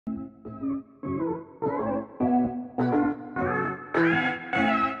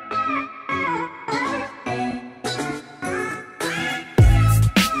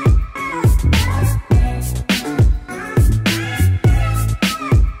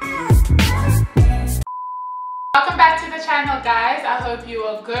Welcome back to the channel, guys. I hope you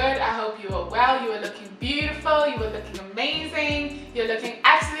are good. I hope you are well. You are looking beautiful. You are looking amazing. You're looking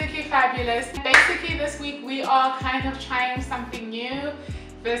absolutely fabulous. Basically, this week we are kind of trying something new.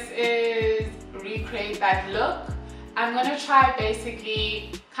 This is recreate that look. I'm gonna try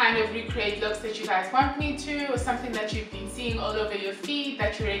basically kind of recreate looks that you guys want me to, or something that you've been seeing all over your feed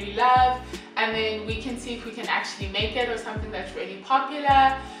that you really love, and then we can see if we can actually make it, or something that's really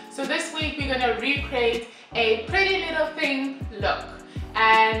popular. So this week we're gonna recreate a Pretty Little Thing look,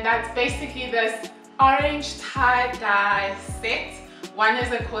 and that's basically this orange tie-dye set. One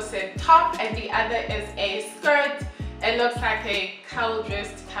is a corset top and the other is a skirt. It looks like a cowl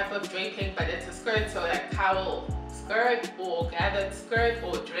dressed type of draping, but it's a skirt, so like cowl skirt or gathered skirt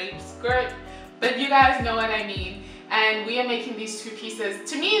or draped skirt, but you guys know what I mean. And we are making these two pieces.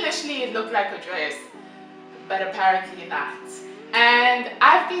 To me initially it looked like a dress, but apparently not. And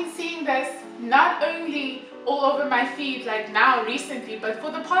I've been seeing this not only all over my feed like now recently, but for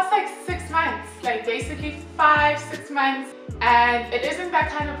the past like 6 months, like basically 5-6 months, and it isn't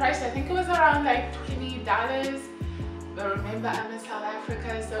that kind of price. I think it was around like $20, but remember I'm in South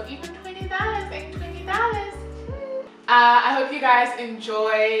Africa, so even $20 ain't $20. I hope you guys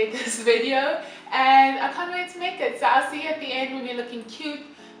enjoy this video, and I can't wait to make it. So I'll see you at the end when we're looking cute.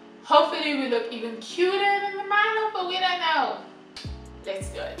 Hopefully we look even cuter than the model, but we don't know. Let's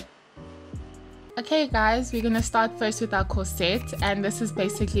do it. Okay guys, we're gonna start first with our corset, and this is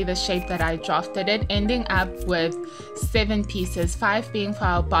basically the shape that I drafted it, ending up with 7 pieces, 5 being for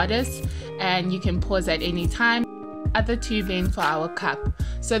our bodice, and you can pause at any time, other 2 being for our cup.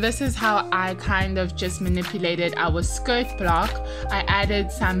 So this is how I kind of just manipulated our skirt block. I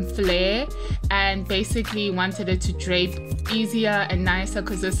added some flare and basically wanted it to drape easier and nicer,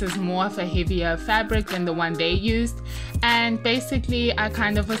 because this is more of a heavier fabric than the one they used. And basically I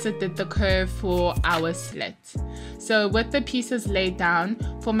kind of also did the curve for our slit. So with the pieces laid down,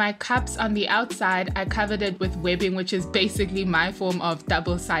 for my cups on the outside I covered it with webbing, which is basically my form of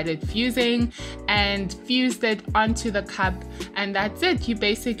double-sided fusing, and fused it onto the cup, and that's it. You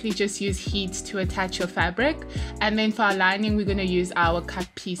basically just use heat to attach your fabric, and then for our lining we're going to use our cup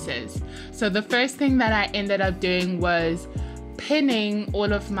pieces. So the first thing that I ended up doing was pinning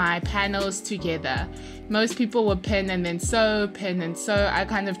all of my panels together. Most people will pin and then sew, pin and sew. I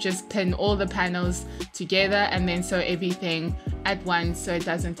kind of just pin all the panels together and then sew everything at once, so it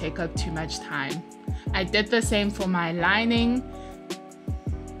doesn't take up too much time. I did the same for my lining.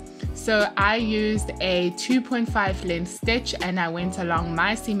 So I used a 2.5 length stitch, and I went along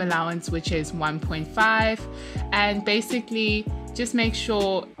my seam allowance, which is 1.5, and basically just make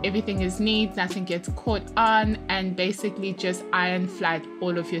sure everything is neat, nothing gets caught on, and basically just iron flat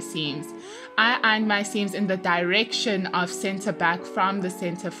all of your seams. I ironed my seams in the direction of center back from the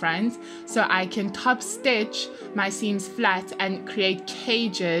center front, so I can top stitch my seams flat and create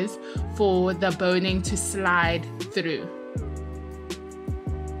cages for the boning to slide through.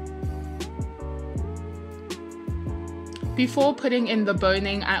 Before putting in the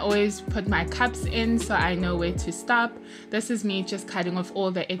boning, I always put my cups in so I know where to stop. This is me just cutting off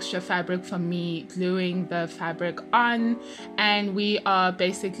all the extra fabric from me gluing the fabric on, and we are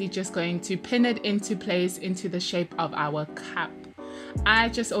basically just going to pin it into place into the shape of our cup. I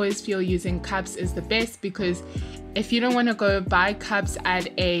just always feel using cups is the best, because if you don't want to go buy cups at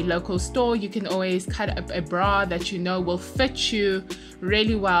a local store, you can always cut up a bra that you know will fit you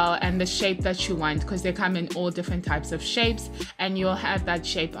really well and the shape that you want, because they come in all different types of shapes, and you'll have that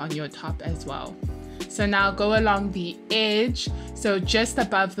shape on your top as well. So now go along the edge, so just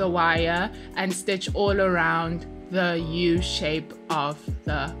above the wire, and stitch all around the U shape of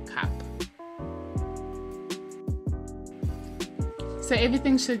the cup. So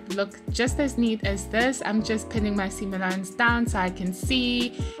everything should look just as neat as this. I'm just pinning my seam allowance down so I can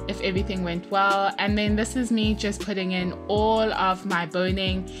see if everything went well. And then this is me just putting in all of my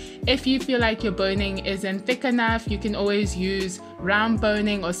boning. If you feel like your boning isn't thick enough, you can always use round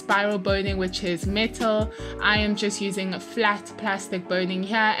boning or spiral boning, which is metal. I am just using a flat plastic boning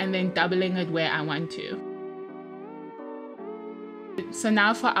here and then doubling it where I want to. So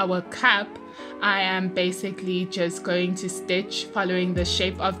now for our cup, I am basically just going to stitch following the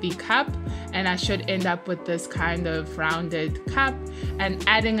shape of the cup, and I should end up with this kind of rounded cup, and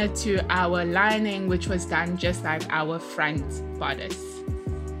adding it to our lining, which was done just like our front bodice.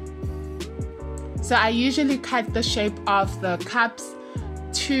 So I usually cut the shape of the cups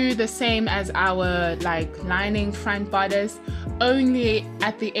to the same as our like lining front bodice, only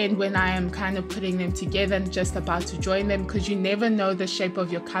at the end when I am kind of putting them together and just about to join them, because you never know the shape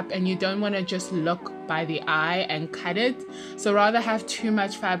of your cup and you don't want to just look by the eye and cut it. So rather have too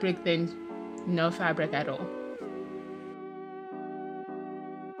much fabric than no fabric at all.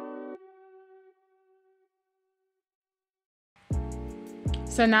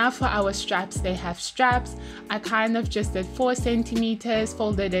 So now for our straps, they have straps. I kind of just did 4 centimeters,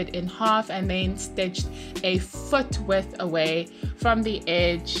 folded it in half, and then stitched a foot width away from the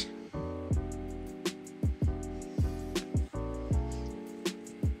edge.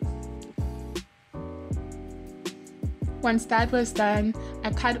 Once that was done,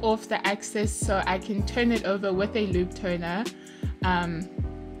 I cut off the excess so I can turn it over with a loop turner.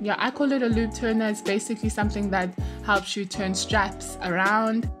 Yeah, I call it a loop turner. It's basically something that helps you turn straps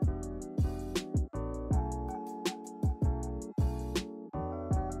around.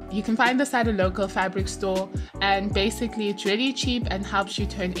 You can find this at a local fabric store, and basically it's really cheap and helps you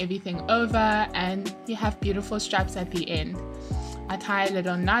turn everything over, and you have beautiful straps at the end. I tie a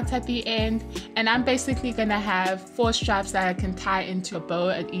little knot at the end, and I'm basically gonna have 4 straps that I can tie into a bow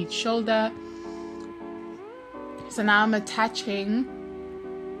at each shoulder. So now I'm attaching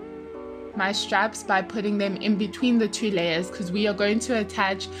my straps by putting them in between the 2 layers, because we are going to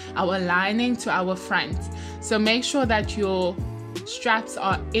attach our lining to our front. So make sure that your straps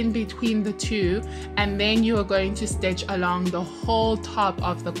are in between the 2, and then you are going to stitch along the whole top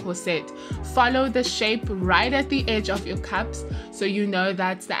of the corset. Follow the shape right at the edge of your cups so you know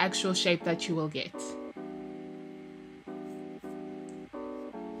that's the actual shape that you will get.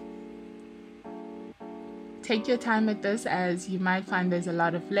 Take your time with this, as you might find there's a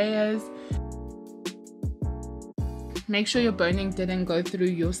lot of layers. Make sure your boning didn't go through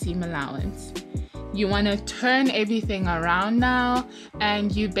your seam allowance. You want to turn everything around now,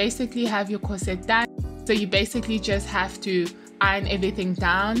 and you basically have your corset done. So you basically just have to iron everything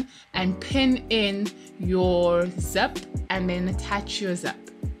down and pin in your zip and then attach your zip.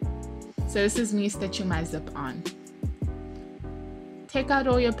 So this is me stitching my zip on. Take out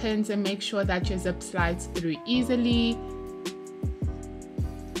all your pins and make sure that your zip slides through easily.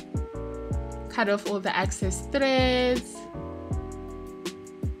 Cut off all the excess threads.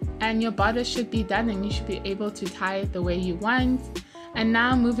 And your bodice should be done, and you should be able to tie it the way you want. And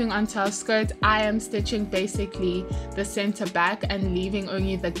now moving on to our skirt, I am stitching basically the center back and leaving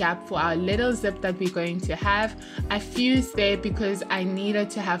only the gap for our little zip that we're going to have. I fused there because I needed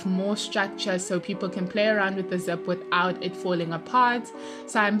to have more structure so people can play around with the zip without it falling apart.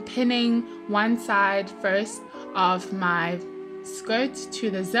 So I'm pinning one side first of my skirt to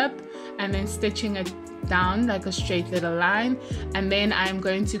the zip and then stitching it down like a straight little line, and then I'm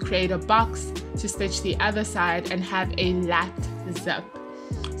going to create a box to stitch the other side and have a lapped zip.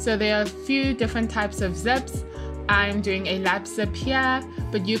 So there are a few different types of zips. I'm doing a lap zip here,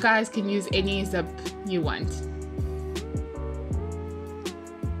 but you guys can use any zip you want.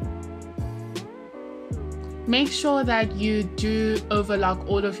 Make sure that you do overlock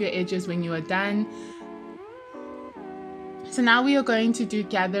all of your edges when you are done. So now we are going to do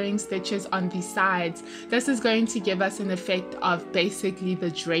gathering stitches on the sides. This is going to give us an effect of basically the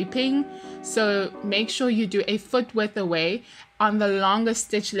draping. So make sure you do a foot width away on the longest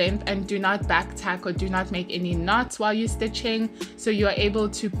stitch length, and do not back tack or do not make any knots while you're stitching. So you are able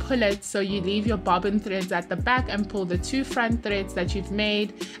to pull it, so you leave your bobbin threads at the back and pull the 2 front threads that you've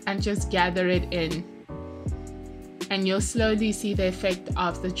made and just gather it in. And you'll slowly see the effect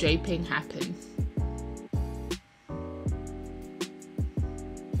of the draping happen.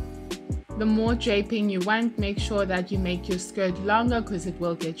 The more draping you want, make sure that you make your skirt longer because it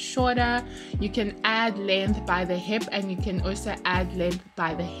will get shorter. You can add length by the hip, and you can also add length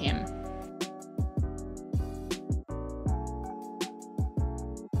by the hem.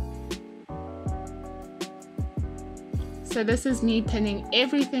 So this is me pinning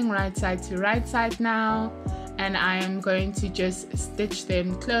everything right side to right side now, and I am going to just stitch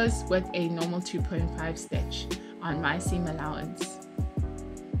them close with a normal 2.5 stitch on my seam allowance.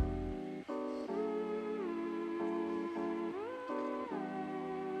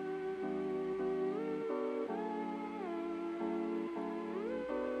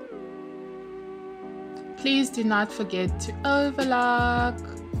 Please do not forget to overlock.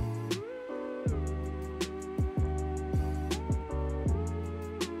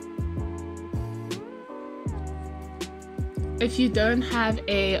 If you don't have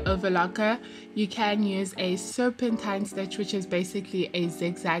a overlocker, you can use a serpentine stitch, which is basically a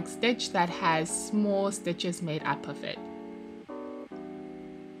zigzag stitch that has small stitches made up of it.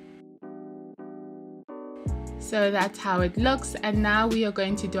 So that's how it looks, and now we are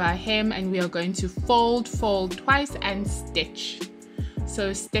going to do our hem, and we are going to fold twice and stitch.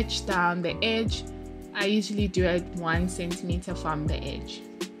 So stitch down the edge. I usually do it 1 centimeter from the edge.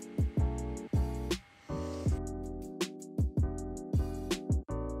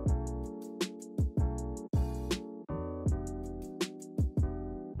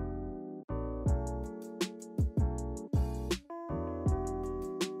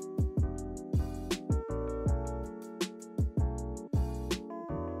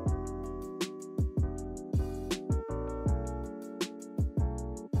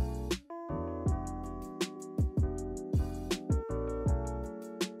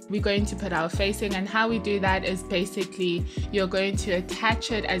 We're going to put our facing, and how we do that is basically you're going to attach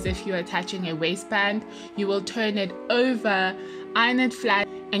it as if you're attaching a waistband. You will turn it over, iron it flat,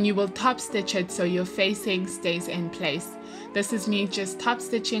 and you will top stitch it so your facing stays in place. This is me just top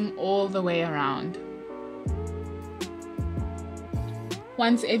stitching all the way around.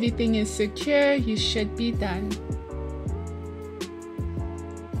 Once everything is secure, you should be done.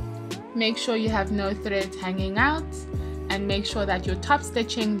 Make sure you have no threads hanging out, and make sure that your top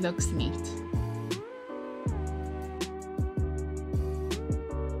stitching looks neat.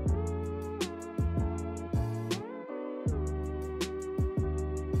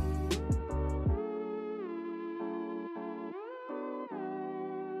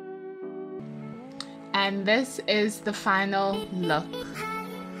 And this is the final look.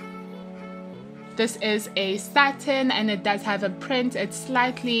 This is a satin, and it does have a print. It's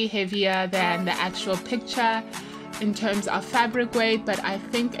slightly heavier than the actual picture in terms of fabric weight, but I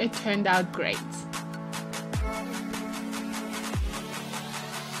think it turned out great.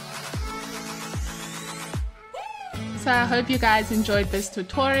 So I hope you guys enjoyed this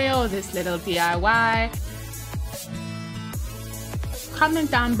tutorial, this little DIY. Comment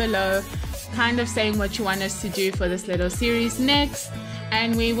down below kind of saying what you want us to do for this little series next,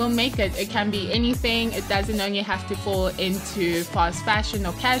 and we will make it. It can be anything. It doesn't only have to fall into fast fashion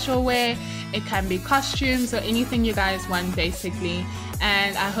or casual wear. It can be costumes or anything you guys want basically,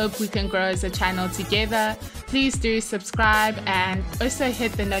 and I hope we can grow as a channel together. Please do subscribe and also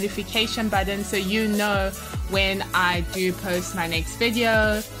hit the notification button so you know when I do post my next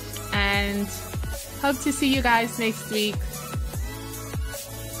video, and hope to see you guys next week.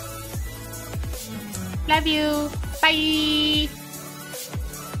 Love you. Bye.